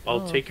take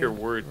your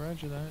word.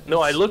 Roger that.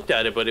 No, I looked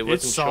at it, but it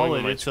wasn't showing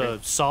on my It's screen.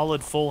 a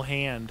solid full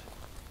hand.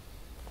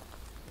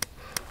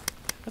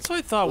 That's what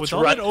I thought. Let's With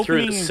all run that through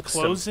opening the and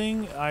system.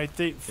 closing, I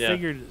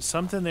figured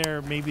something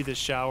there, maybe the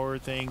shower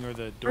thing or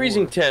the door.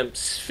 Freezing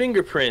temps,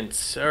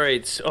 fingerprints. All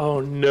right. Oh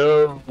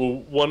no!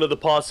 One of the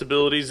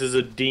possibilities is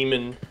a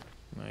demon.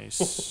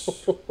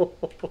 Nice.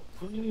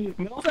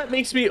 No, that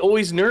makes me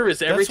always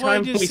nervous every That's why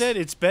time. I just said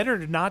it's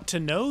better not to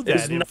know that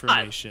It's not.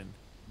 information.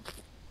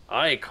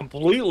 I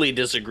completely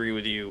disagree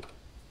with you.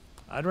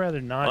 I'd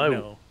rather not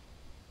know.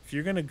 If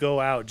you're gonna go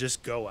out,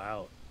 just go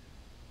out.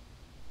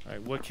 All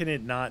right, what can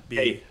it not be?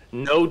 Hey,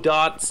 no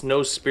dots,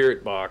 no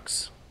spirit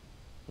box.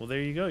 Well,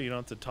 there you go. You don't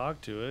have to talk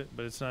to it,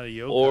 but it's not a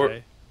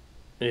yokai.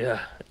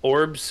 Yeah,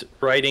 orbs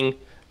writing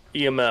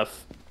EMF.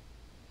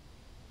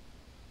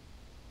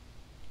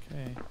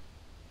 Okay.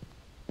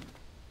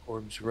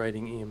 Orbs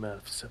writing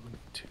EMF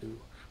 72.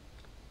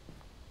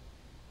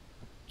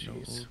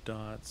 Jeez. No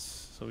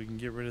dots, so we can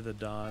get rid of the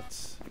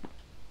dots.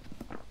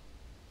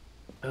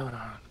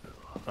 I'm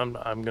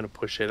gonna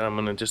push it. I'm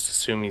gonna just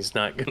assume he's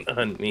not gonna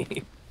hunt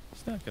me.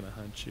 It's not gonna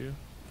hunt you.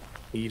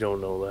 You don't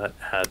know that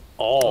at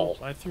all.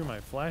 Oh, I threw my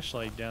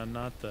flashlight down,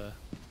 not the...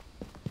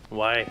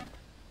 Why?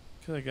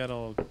 Because I got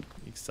all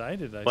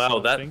excited. I Wow, saw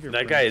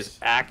that guy is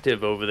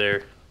active over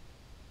there.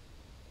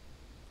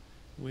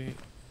 We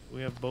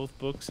have both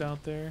books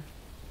out there.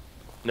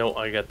 No,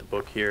 I got the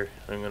book here.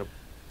 I'm gonna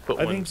put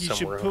one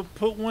somewhere. I think you should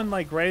put one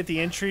like right at the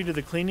entry to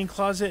the cleaning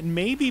closet, and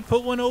maybe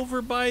put one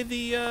over by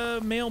the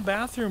male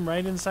bathroom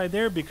right inside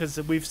there,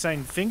 because we've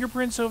signed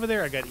fingerprints over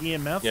there. I got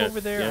EMF over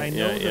there. I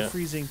know the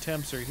freezing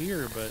temps are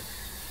here, but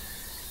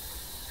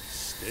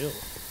still.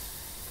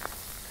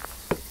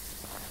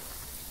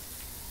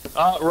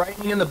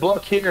 Writing in the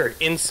book here,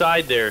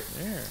 inside there.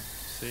 There,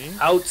 see?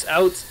 Outs.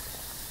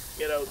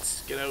 Get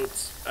outs.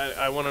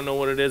 I want to know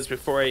what it is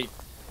before I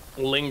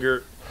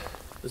linger.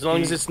 As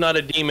long as it's not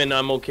a demon,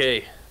 I'm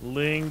okay.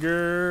 Linger.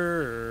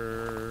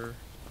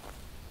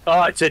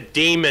 Oh, it's a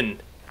demon.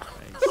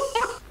 Nice.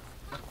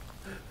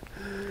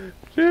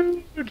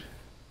 Dude.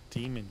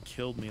 Demon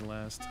killed me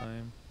last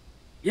time.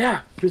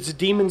 Yeah, because the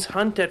demons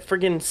hunt at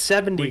friggin'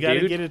 70, We gotta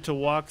dude. get it to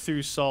walk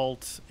through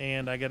salt,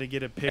 and I gotta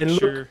get a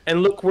picture.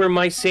 And look where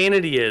my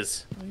sanity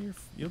is. Well,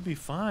 you'll be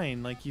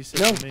fine, like you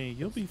said to me.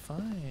 You'll be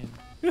fine.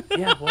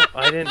 Yeah, well,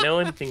 I didn't know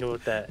anything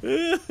about that.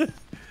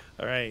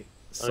 All right,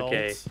 salt.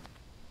 Okay.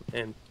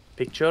 And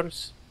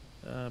pictures?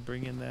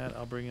 Bring in that.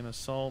 I'll bring in a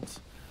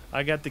salt.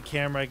 I got the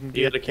camera. I can You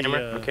get got a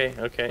camera?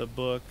 the, Okay. the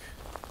book.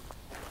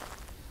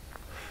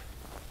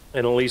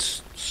 And at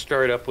least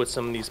start up with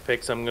some of these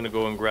pics. I'm gonna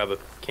go and grab a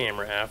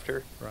camera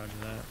after. Roger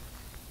that.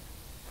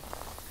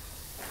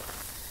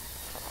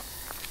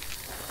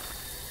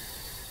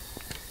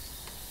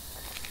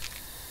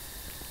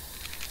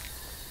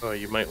 Oh,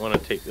 you might want to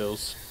take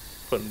those.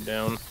 Put them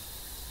down.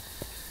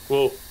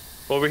 Whoa.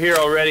 Over here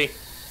already.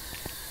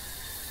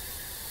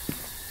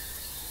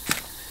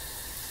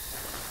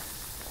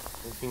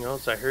 Anything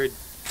else? I heard.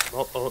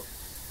 Oh.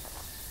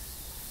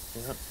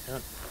 Yeah.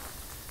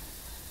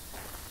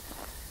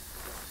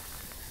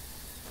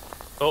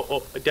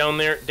 Oh, down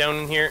there, down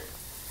in here.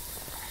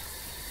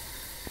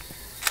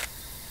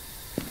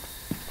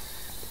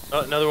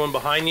 Oh, another one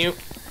behind you.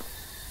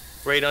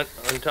 Right on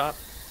top.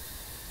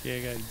 Yeah,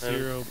 I got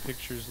 0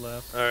 pictures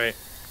left. Alright.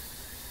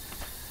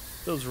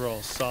 Those were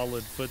all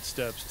solid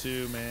footsteps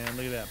too, man.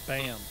 Look at that.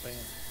 Bam, bam.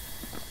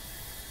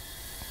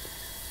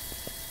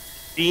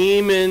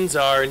 Demons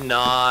are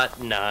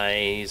not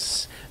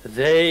nice.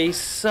 They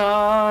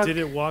suck. Did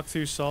it walk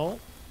through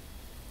salt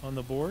on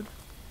the board?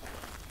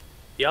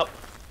 Yep.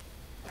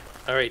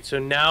 Alright, so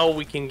now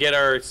we can get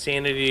our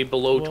sanity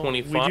below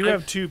 25. We do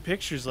have 2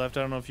 pictures left.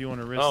 I don't know if you want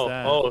to risk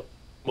that. Oh,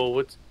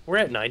 well, we're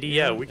at 90.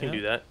 Yeah, we can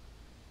do that.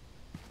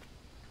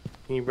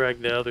 Can you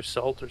brag the other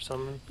salt or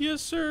something?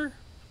 Yes, sir.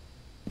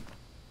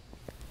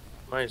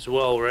 Might as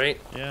well, right?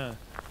 Yeah.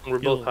 We're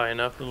both high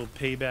enough. Little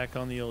payback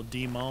on the old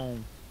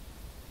demon.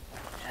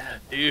 Yeah,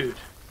 dude.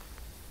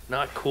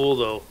 Not cool,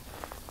 though.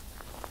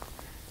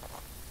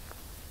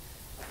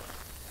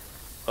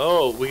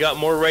 Oh, we got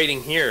more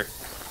writing here.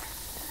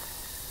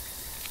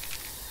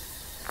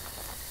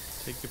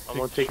 I'm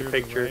gonna take a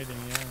picture. Writing,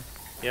 yeah.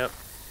 Yep.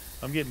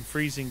 I'm getting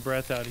freezing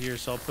breath out here,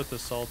 so I'll put the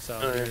salts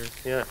out here.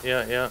 Yeah.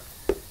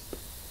 Put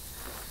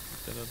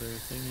that other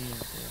thingy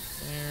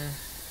there.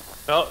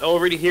 Oh,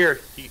 already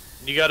here.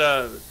 You got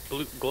a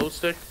glow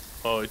stick?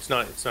 Oh, it's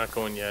not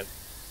going yet.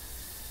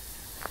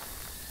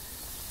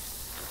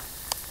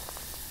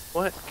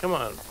 What? Come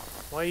on.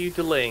 Why are you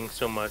delaying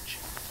so much?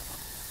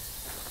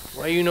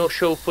 Why you no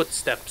show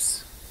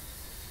footsteps?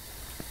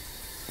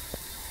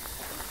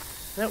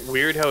 Isn't that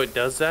weird how it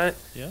does that?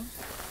 Yeah.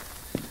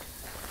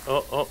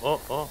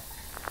 Oh.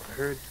 I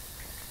heard.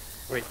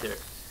 Right there.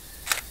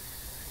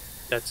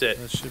 That's it.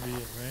 That should be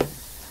it,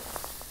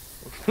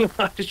 right?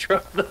 I just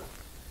dropped the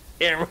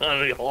camera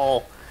on the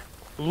hall.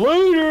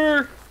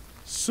 Later!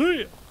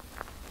 See ya!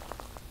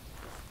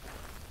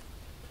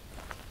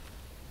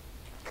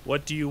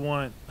 What do you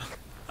want?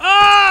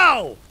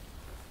 Oh!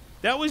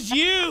 That was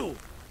you!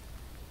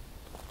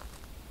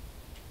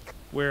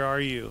 Where are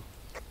you?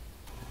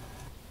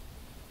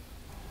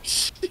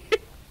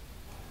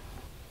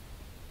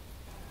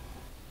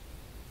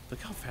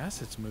 Look how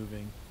fast it's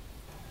moving.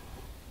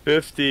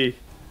 50.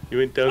 You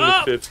went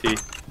down to 50.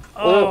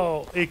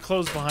 Oh, it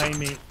closed behind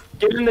me.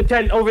 Get in the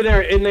tent over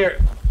there, in there.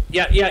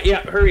 Yeah.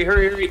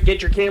 Hurry.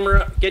 Get your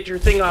camera, get your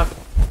thing off.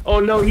 Oh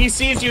no, he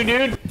sees you,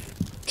 dude.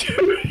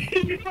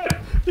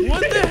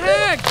 What the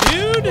heck,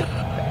 dude?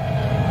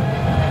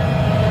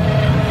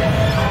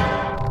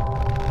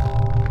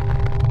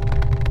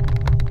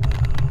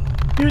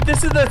 Dude,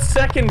 this is the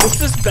second.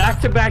 This is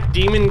back-to-back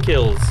demon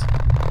kills.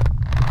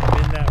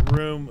 I'm in that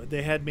room.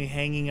 They had me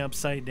hanging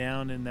upside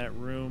down in that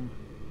room.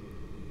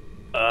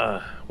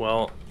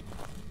 Well,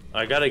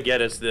 I gotta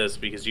get us this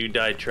because you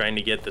died trying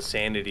to get the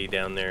sanity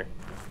down there.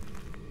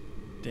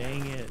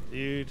 Dang it,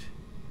 dude.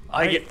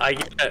 I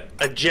get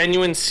a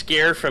genuine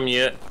scare from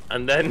you,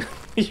 and then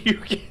you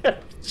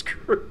get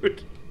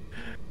screwed.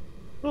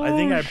 I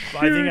think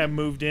I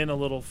moved in a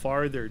little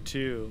farther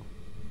too,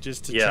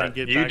 just to try and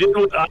get back. You did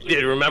what I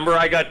did. Remember,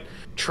 I got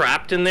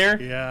trapped in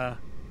there. Yeah.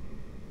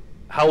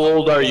 How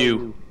old are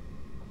you?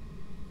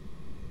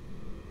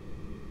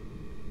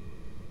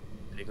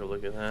 Take a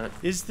look at that.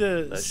 Is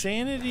the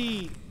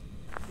sanity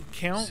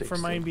count 60. for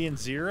mine being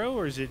 0,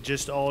 or is it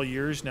just all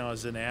yours now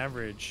as an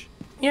average?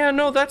 Yeah,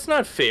 no, that's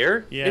not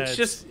fair. Yeah, it's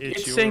just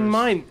it's saying yours.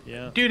 mine.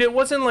 Yeah. Dude, it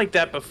wasn't like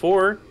that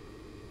before.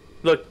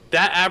 Look,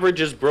 that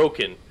average is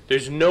broken.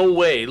 There's no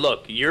way.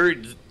 Look, you're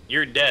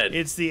dead.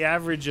 It's the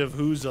average of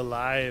who's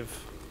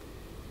alive.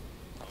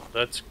 Oh,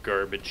 that's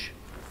garbage.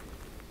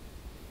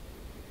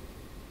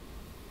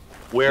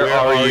 Where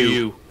are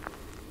you?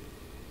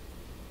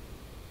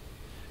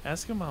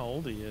 Ask him how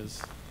old he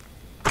is.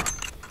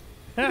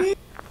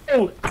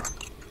 Oh.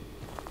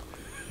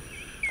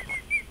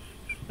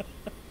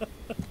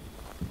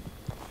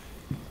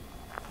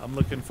 I'm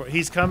looking for...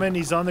 He's coming.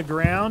 He's on the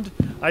ground.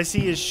 I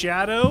see his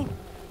shadow.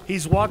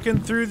 He's walking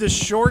through the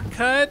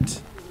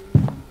shortcut.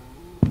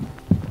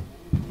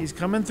 He's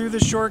coming through the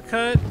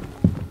shortcut.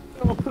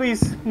 Oh,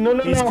 please. No,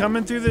 no, He's no.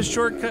 coming through the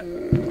shortcut.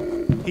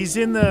 He's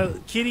in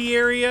the kitty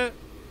area.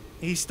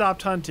 He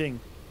stopped hunting.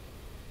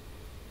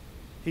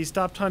 He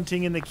stopped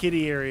hunting in the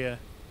kitty area.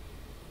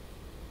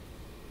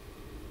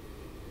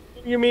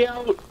 Get me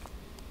out.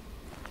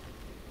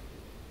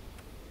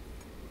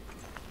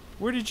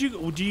 Where did you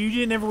go?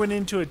 You never went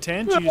into a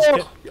tent? No, You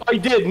just I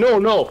did.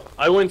 No.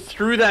 I went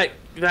through that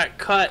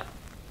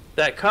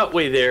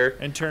cutway there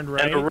and turned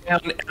right? and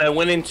around, and I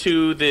went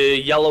into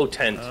the yellow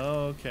tent.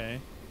 Oh, okay.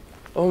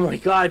 Oh my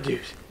god,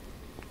 dude.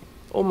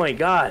 Oh my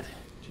god.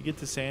 Did you get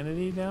the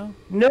sanity now?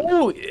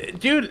 No,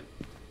 dude.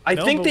 I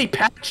think they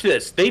patched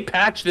this. They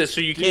patched this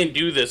so you can't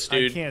do this,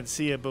 dude. I can't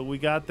see it, but we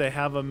got to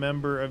have a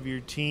member of your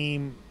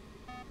team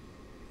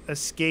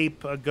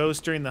escape a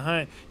ghost during the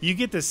hunt. You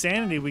get the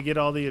sanity, we get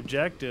all the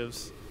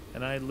objectives,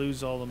 and I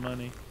lose all the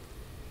money.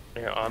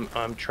 Yeah,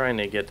 I'm trying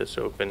to get this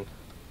open.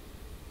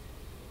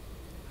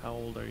 How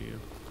old are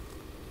you?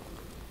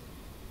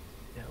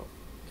 Now,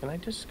 can I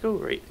just go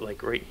right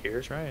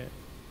here? Try it.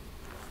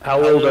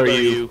 How old are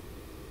you?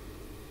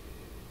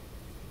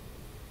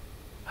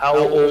 How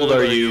old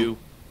are you?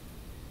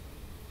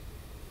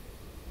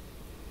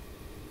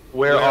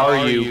 Where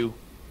are you?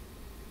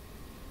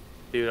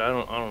 Dude, I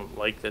don't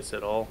like this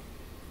at all.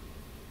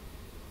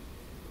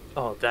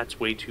 Oh, that's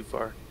way too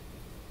far.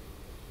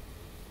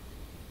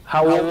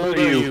 How old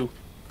are you?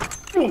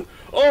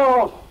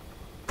 Oh!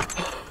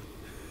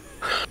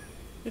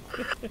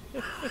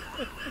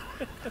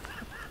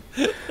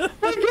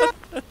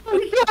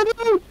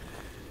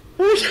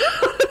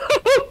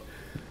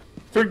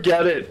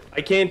 Forget it.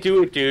 I can't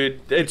do it,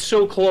 dude. It's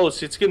so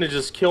close. It's gonna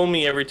just kill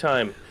me every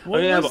time.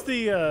 What was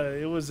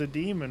it was a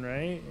demon,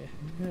 right?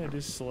 Yeah, I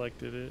just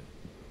selected it.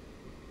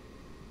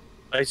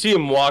 I see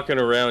him walking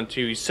around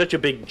too. He's such a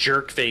big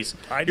jerk face.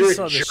 I just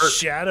saw the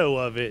shadow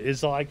of it.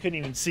 Is all. I couldn't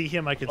even see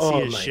him. I could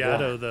see his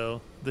shadow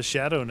though. The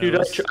shadow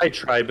knows. Dude, I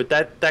tried, but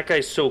that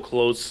guy's so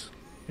close.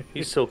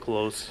 He's so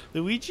close.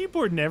 The Ouija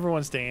board never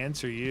wants to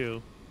answer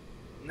you.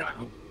 No,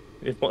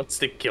 it wants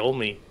to kill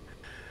me.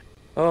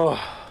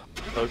 Oh,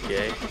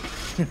 okay.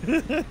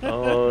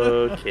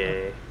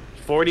 Okay.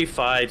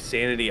 45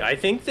 sanity. I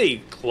think they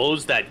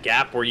closed that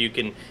gap where you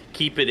can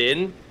keep it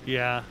in.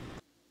 Yeah.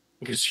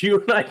 Because you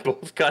and I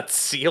both got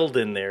sealed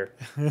in there.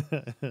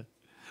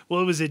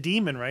 Well, it was a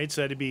demon, right?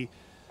 So it had to be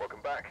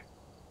Welcome back.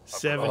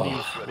 70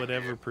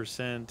 whatever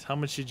percent. How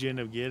much did you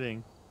end up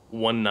getting?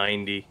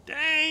 190.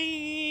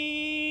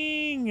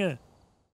 Dang!